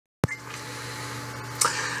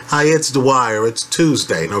Hi, it's Dwyer. It's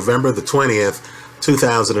Tuesday, November the 20th,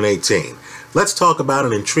 2018. Let's talk about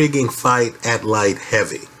an intriguing fight at light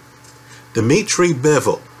heavy. Dmitry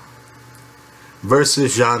Bivol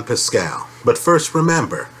versus Pascal. But first,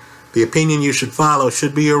 remember, the opinion you should follow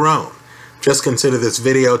should be your own. Just consider this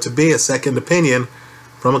video to be a second opinion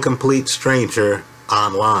from a complete stranger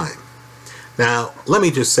online. Now, let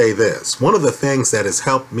me just say this. One of the things that has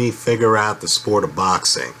helped me figure out the sport of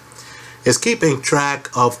boxing is keeping track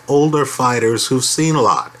of older fighters who've seen a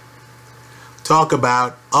lot. Talk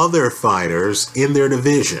about other fighters in their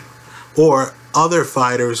division or other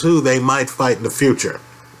fighters who they might fight in the future.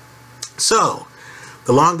 So,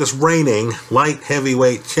 the longest reigning light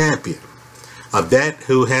heavyweight champion, a vet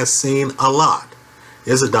who has seen a lot,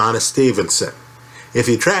 is Adonis Stevenson. If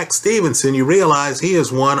you track Stevenson, you realize he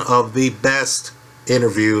is one of the best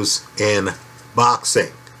interviews in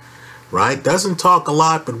boxing. Right? Doesn't talk a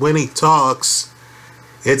lot, but when he talks,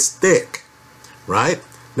 it's thick. Right?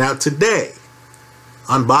 Now today,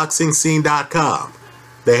 on BoxingScene.com,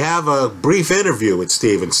 they have a brief interview with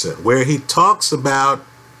Stevenson where he talks about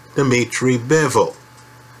Dmitry Bivol,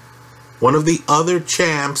 one of the other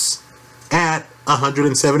champs at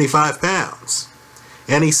 175 pounds.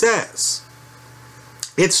 And he says,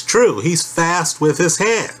 it's true, he's fast with his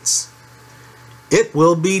hands. It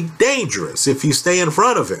will be dangerous if you stay in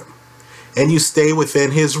front of him and you stay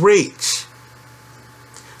within his reach.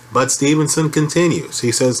 But Stevenson continues.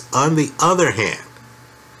 He says, on the other hand,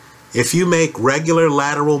 if you make regular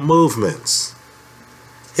lateral movements,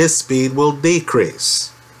 his speed will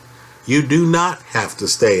decrease. You do not have to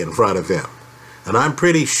stay in front of him. And I'm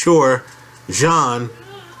pretty sure Jean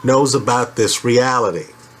knows about this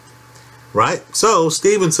reality. Right? So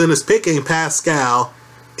Stevenson is picking Pascal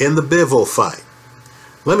in the Bivol fight.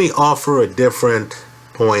 Let me offer a different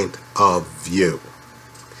point of view.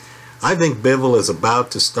 I think Bivol is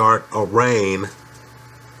about to start a reign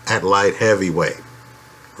at light heavyweight.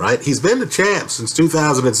 Right? He's been the champ since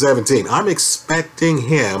 2017. I'm expecting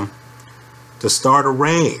him to start a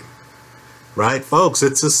reign. Right, folks?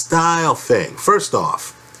 It's a style thing. First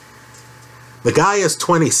off, the guy is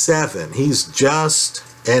 27. He's just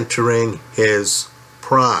entering his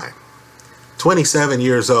prime. 27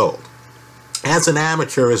 years old. As an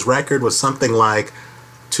amateur, his record was something like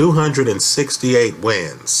 268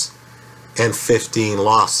 wins and 15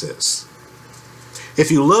 losses. If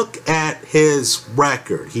you look at his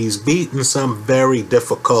record, he's beaten some very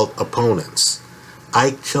difficult opponents.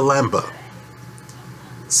 Ike Chilemba,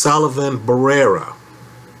 Sullivan Barrera.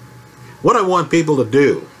 What I want people to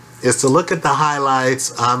do is to look at the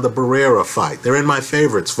highlights on the Barrera fight. They're in my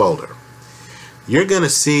favorites folder. You're going to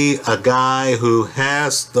see a guy who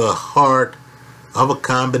has the heart of a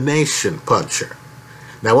combination puncher.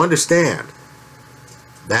 Now understand,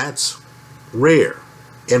 that's rare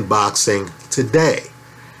in boxing today,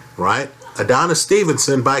 right? Adonis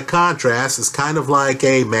Stevenson, by contrast, is kind of like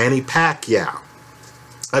a Manny Pacquiao,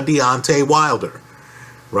 a Deontay Wilder,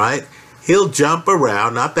 right? He'll jump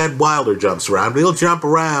around, not that Wilder jumps around, but he'll jump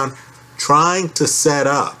around trying to set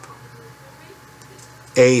up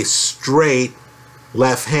a straight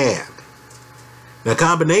left hand. Now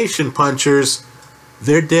combination punchers,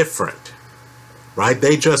 they're different, right?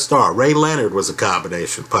 They just are. Ray Leonard was a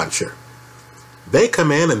combination puncher. They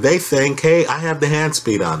come in and they think, hey, I have the hand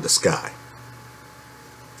speed on this guy.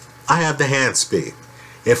 I have the hand speed.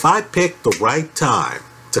 If I pick the right time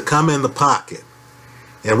to come in the pocket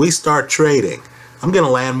and we start trading, I'm going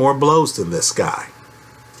to land more blows than this guy.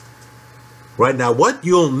 Right now, what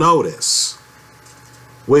you'll notice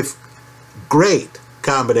with great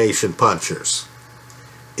combination punchers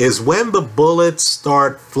is when the bullets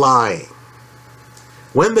start flying,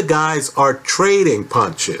 when the guys are trading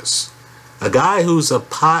punches, a guy who's a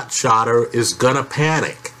pot shotter is going to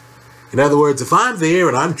panic. In other words, if I'm there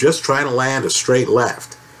and I'm just trying to land a straight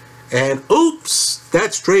left, and oops,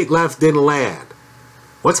 that straight left didn't land,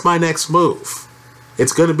 what's my next move?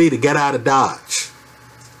 It's going to be to get out of dodge.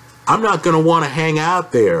 I'm not going to want to hang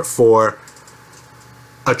out there for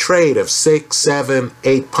a trade of 6, 7,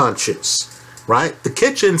 8 punches. Right? The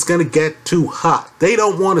kitchen's going to get too hot. They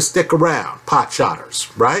don't want to stick around, pot shotters,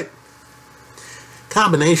 right?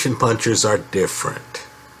 Combination punchers are different.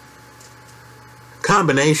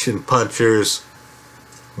 Combination punchers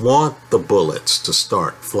want the bullets to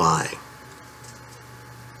start flying.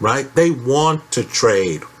 Right? They want to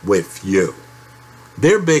trade with you.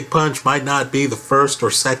 Their big punch might not be the first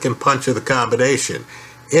or second punch of the combination.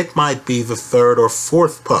 It might be the third or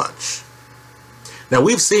fourth punch. Now,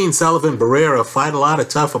 we've seen Sullivan Barrera fight a lot of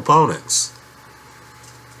tough opponents.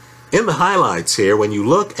 In the highlights here, when you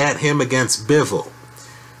look at him against Bivol,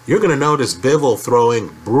 you're going to notice Bivol throwing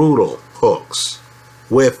brutal hooks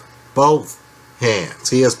with both hands.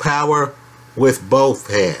 He has power with both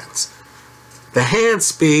hands. The hand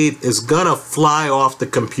speed is going to fly off the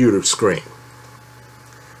computer screen.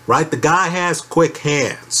 Right? The guy has quick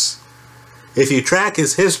hands. If you track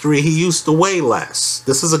his history, he used to weigh less.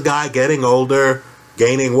 This is a guy getting older,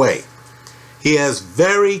 gaining weight. He has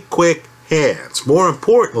very quick hands. More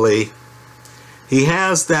importantly, he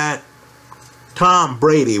has that Tom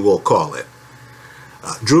Brady, we'll call it,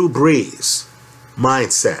 Drew Brees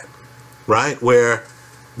mindset, right? Where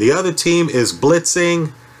the other team is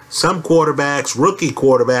blitzing. Some quarterbacks, rookie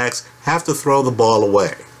quarterbacks, have to throw the ball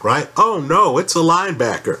away, right? Oh no, it's a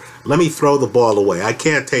linebacker. Let me throw the ball away. I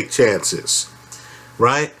can't take chances,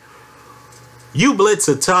 right? You blitz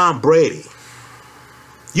a Tom Brady.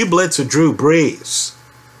 You blitz a Drew Brees,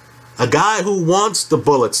 a guy who wants the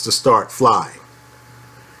bullets to start flying.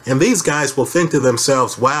 And these guys will think to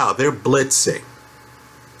themselves, wow, they're blitzing.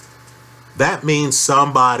 That means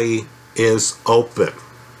somebody is open.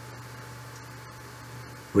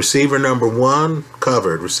 Receiver number 1,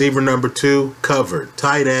 covered. Receiver number 2, covered.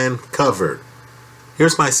 Tight end, covered.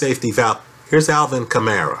 Here's my safety valve. Here's Alvin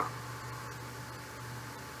Kamara.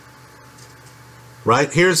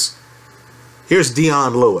 Right? Here's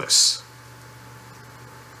Dion Lewis.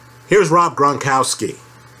 Here's Rob Gronkowski.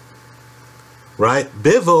 Right?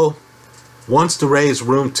 Bivol wants to raise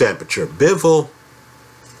room temperature. Bivol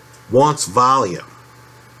wants volume.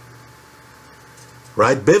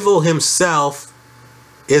 Right? Bivol himself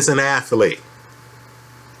is an athlete.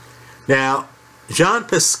 Now, Jean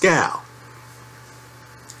Pascal,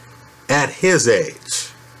 at his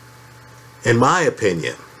age, in my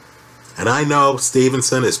opinion, and I know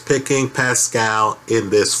Stevenson is picking Pascal in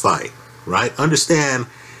this fight, right? Understand,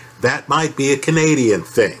 that might be a Canadian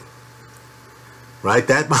thing, right?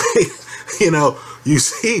 That might, you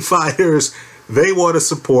see fighters, they want to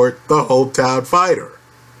support the hometown fighter,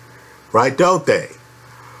 right? Don't they?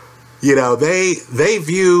 They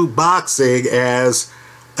view boxing as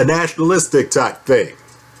a nationalistic type thing.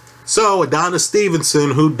 So Adonis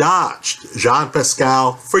Stevenson, who dodged Jean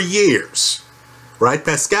Pascal for years, right?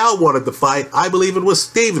 Pascal wanted the fight. I believe it was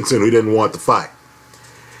Stevenson who didn't want the fight.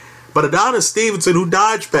 But Adonis Stevenson, who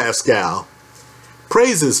dodged Pascal,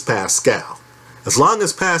 praises Pascal, as long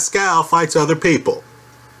as Pascal fights other people,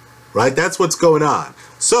 right? That's what's going on.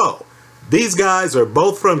 So these guys are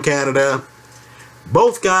both from Canada.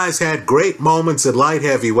 Both guys had great moments at light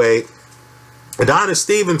heavyweight. Adonis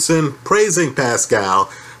Stevenson, praising Pascal,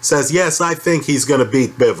 says, yes, I think he's going to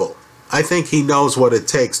beat Bivol. I think he knows what it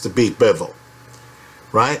takes to beat Bivol.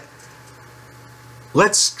 Right?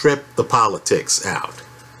 Let's strip the politics out.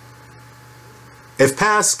 If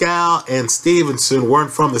Pascal and Stevenson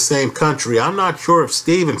weren't from the same country, I'm not sure if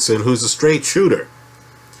Stevenson, who's a straight shooter,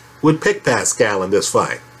 would pick Pascal in this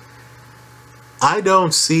fight. I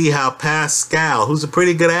don't see how Pascal, who's a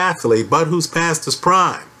pretty good athlete, but who's past his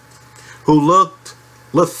prime, who looked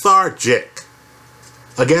lethargic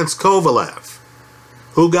against Kovalev,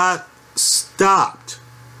 who got stopped,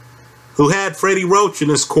 who had Freddie Roach in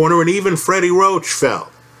his corner, and even Freddie Roach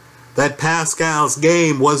felt that Pascal's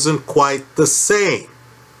game wasn't quite the same.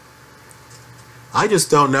 I just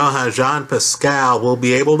don't know how Jean Pascal will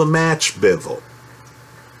be able to match Bivol.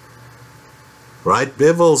 Right?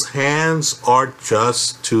 Bivol's hands are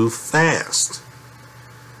just too fast.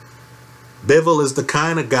 Bivol is the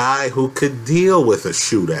kind of guy who could deal with a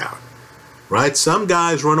shootout. Right? Some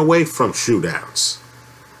guys run away from shootouts.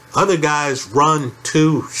 Other guys run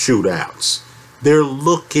to shootouts. They're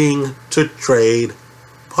looking to trade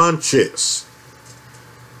punches.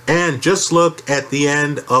 And just look at the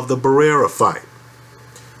end of the Barrera fight.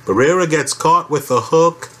 Barrera gets caught with a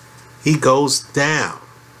hook. He goes down.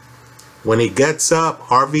 When he gets up,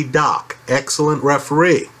 Harvey Dock, excellent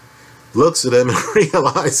referee, looks at him and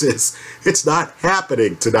realizes it's not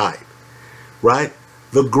happening tonight, right?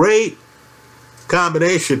 The great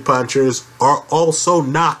combination punchers are also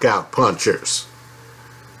knockout punchers,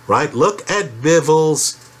 right? Look at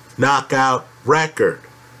Bivol's knockout record.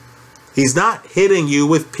 He's not hitting you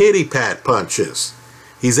with pity-pat punches.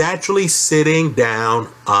 He's actually sitting down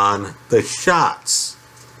on the shots.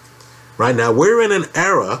 Right now, we're in an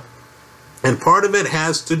era, and part of it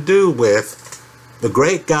has to do with the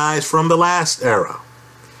great guys from the last era.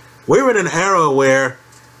 We're in an era where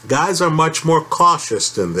guys are much more cautious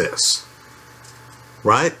than this.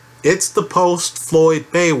 Right? It's the post-Floyd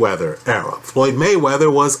Mayweather era. Floyd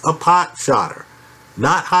Mayweather was a pot shotter,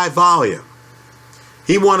 not high volume.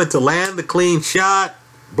 He wanted to land the clean shot,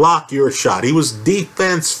 block your shot. He was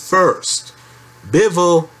defense first.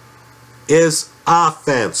 Bivol is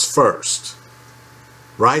offense first.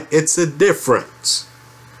 right? It's a difference.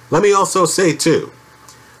 Let me also say, too,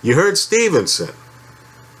 you heard Stevenson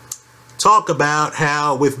talk about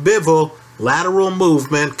how with Bivol, lateral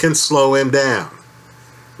movement can slow him down,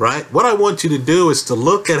 right? What I want you to do is to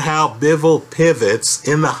look at how Bivol pivots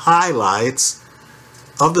in the highlights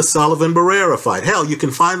of the Sullivan-Barrera fight. Hell, you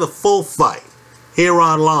can find the full fight here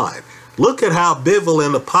online. Look at how Bivol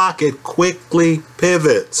in the pocket quickly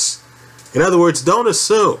pivots. In other words, don't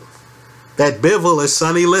assume that Bivol is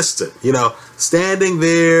Sonny Liston, standing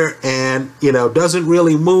there and, doesn't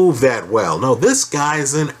really move that well. No, this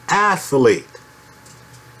guy's an athlete.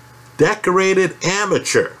 Decorated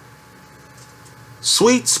amateur.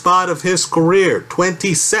 Sweet spot of his career,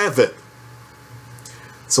 27.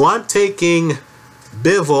 So I'm taking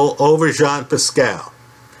Bivol over Jean Pascal.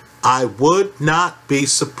 I would not be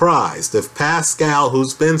surprised if Pascal,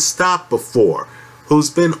 who's been stopped before,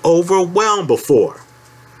 who's been overwhelmed before,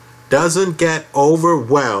 doesn't get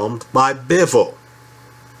overwhelmed by Bivol.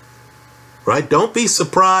 Right? Don't be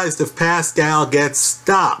surprised if Pascal gets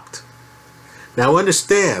stopped. Now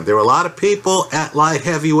understand, there are a lot of people at light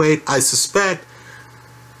heavyweight. I suspect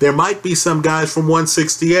there might be some guys from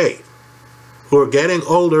 168 who are getting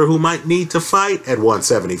older who might need to fight at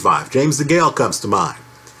 175. James DeGale comes to mind.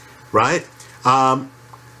 Right?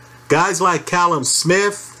 Guys like Callum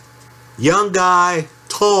Smith, young guy,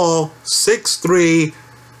 tall, 6'3",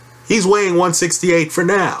 he's weighing 168 for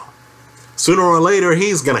now. Sooner or later,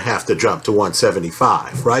 he's going to have to jump to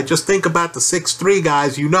 175, right? Just think about the 6'3"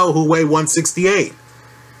 guys who weigh 168.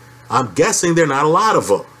 I'm guessing there are not a lot of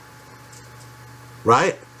them,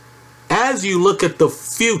 right? As you look at the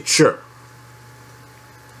future,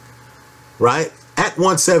 right, at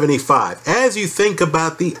 175, as you think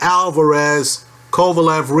about the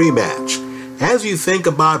Alvarez-Kovalev rematch, as you think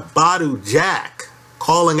about Badu Jack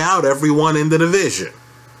calling out everyone in the division,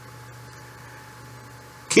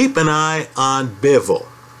 keep an eye on Bivol.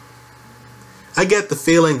 I get the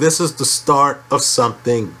feeling this is the start of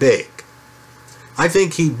something big. I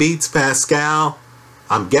think he beats Pascal.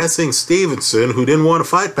 I'm guessing Stevenson, who didn't want to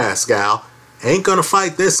fight Pascal, ain't going to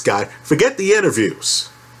fight this guy. Forget the interviews.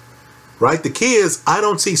 Right? The key is I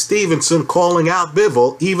don't see Stevenson calling out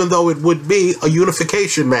Bivol, even though it would be a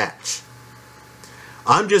unification match.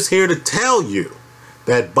 I'm just here to tell you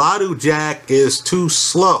that Badu Jack is too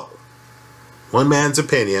slow. One man's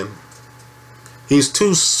opinion. He's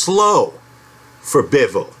too slow for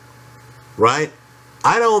Bivol, right?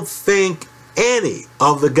 I don't think any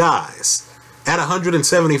of the guys at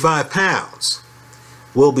 175 pounds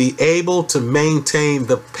will be able to maintain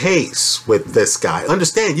the pace with this guy.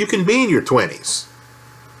 Understand, you can be in your 20s,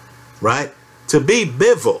 right? To be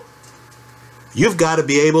Bivol, you've got to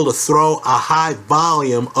be able to throw a high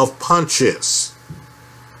volume of punches,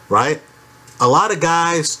 right? A lot of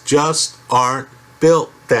guys just aren't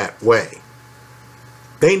built that way.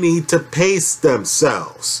 They need to pace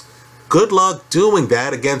themselves. Good luck doing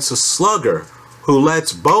that against a slugger who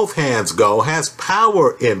lets both hands go, has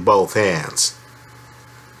power in both hands,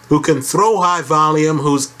 who can throw high volume,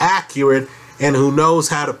 who's accurate, and who knows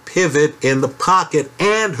how to pivot in the pocket,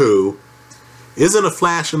 and who isn't a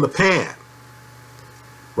flash in the pan.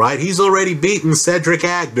 Right? He's already beaten Cedric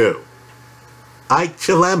Agnew, Ike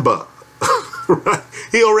Chilemba. Right?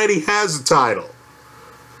 He already has a title.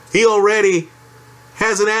 He already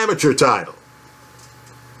has an amateur title.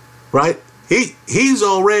 Right? He's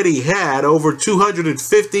already had over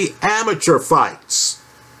 250 amateur fights.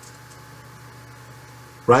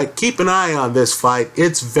 Right? Keep an eye on this fight.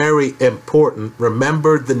 It's very important.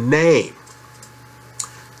 Remember the name.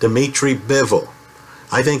 Dmitry Bivol.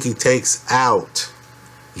 I think he takes out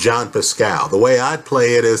Jean Pascal. The way I'd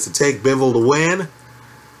play it is to take Bivol to win.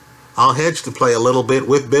 I'll hedge to play a little bit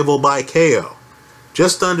with Bivol by KO.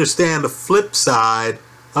 Just understand the flip side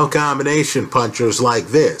of combination punchers like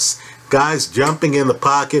this. Guys jumping in the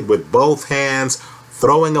pocket with both hands,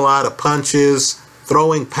 throwing a lot of punches,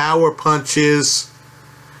 throwing power punches,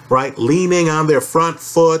 right? Leaning on their front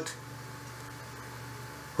foot,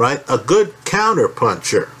 right? A good counter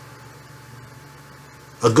puncher.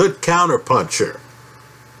 A good counter puncher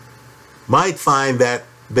might find that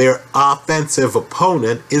their offensive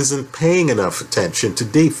opponent isn't paying enough attention to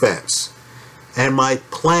defense and might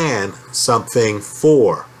plan something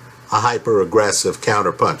for a hyper-aggressive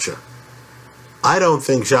counterpuncher. I don't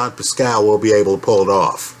think Jean Pascal will be able to pull it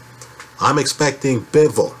off. I'm expecting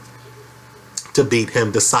Bivol to beat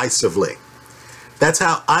him decisively. That's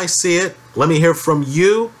how I see it. Let me hear from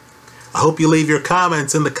you. I hope you leave your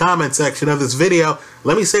comments in the comment section of this video.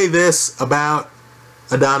 Let me say this about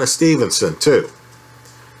Adonis Stevenson too.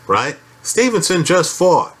 Right? Stevenson just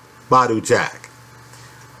fought Badu Jack.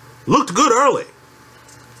 Looked good early.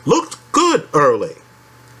 early.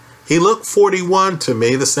 He looked 41 to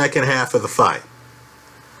me the second half of the fight.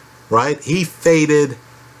 Right? He faded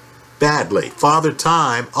badly. Father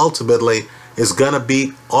Time ultimately is going to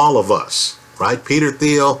beat all of us. Right? Peter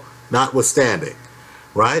Thiel notwithstanding.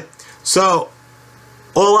 Right? So,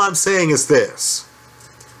 all I'm saying is this.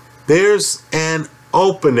 There's an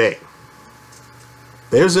opening.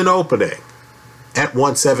 There's an opening at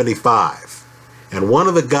 175. And one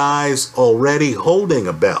of the guys already holding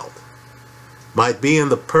a belt might be in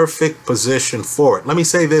the perfect position for it. Let me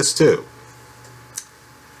say this too.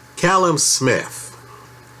 Callum Smith.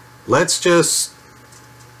 Let's just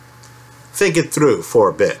think it through for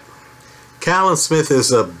a bit. Callum Smith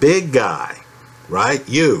is a big guy, right?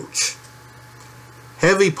 Huge.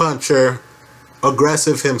 Heavy puncher,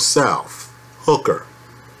 aggressive himself. Hooker.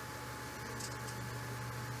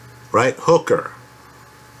 Right? Hooker.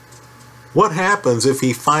 What happens if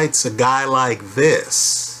he fights a guy like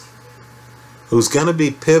this, who's going to be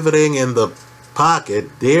pivoting in the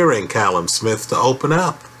pocket, daring Callum Smith to open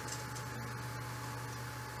up?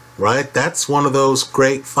 Right? That's one of those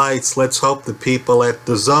great fights let's hope the people at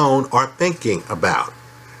DAZN are thinking about.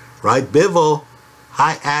 Right? Bivol,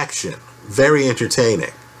 high action, very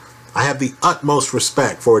entertaining. I have the utmost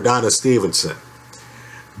respect for Adonis Stevenson,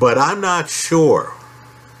 but I'm not sure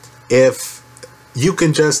if you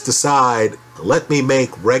can just decide, let me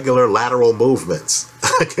make regular lateral movements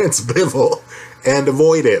against Bivol and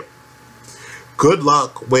avoid him. Good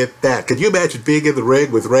luck with that. Could you imagine being in the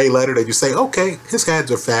ring with Ray Leonard and you say, okay, his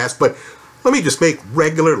hands are fast, but let me just make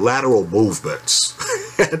regular lateral movements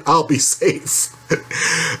and I'll be safe.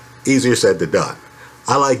 Easier said than done.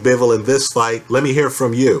 I like Bivol in this fight. Let me hear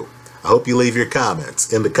from you. I hope you leave your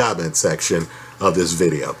comments in the comment section of this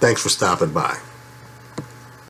video. Thanks for stopping by.